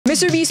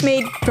Mr.Beast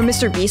made from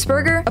Mr. Beast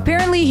Burger.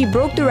 Apparently, he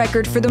broke the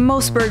record for the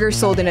most burgers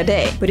sold in a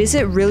day. But is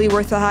it really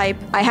worth the hype?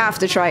 I have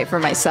to try it for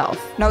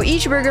myself. Now,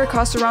 each burger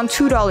costs around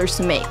 $2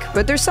 to make,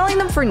 but they're selling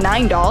them for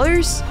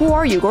 $9? Who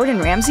are you, Gordon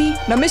Ramsay?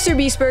 Now, Mr.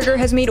 Beast Burger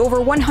has made over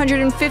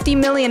 $150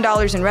 million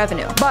in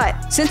revenue.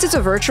 But since it's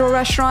a virtual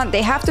restaurant,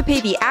 they have to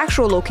pay the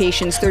actual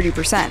locations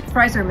 30%.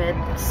 Fries are mid,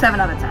 7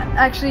 out of 10.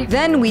 Actually,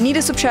 Then we need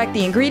to subtract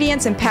the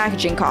ingredients and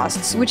packaging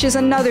costs, which is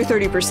another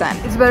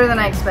 30%. it's better than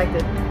I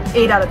expected.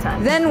 8 out of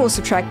 10. Then we'll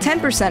subtract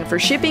 10% for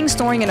shipping,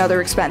 storing, and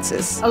other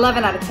expenses.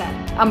 11 out of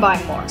 10. I'm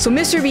buying more. So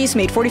Mr. Beast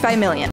made $45 million.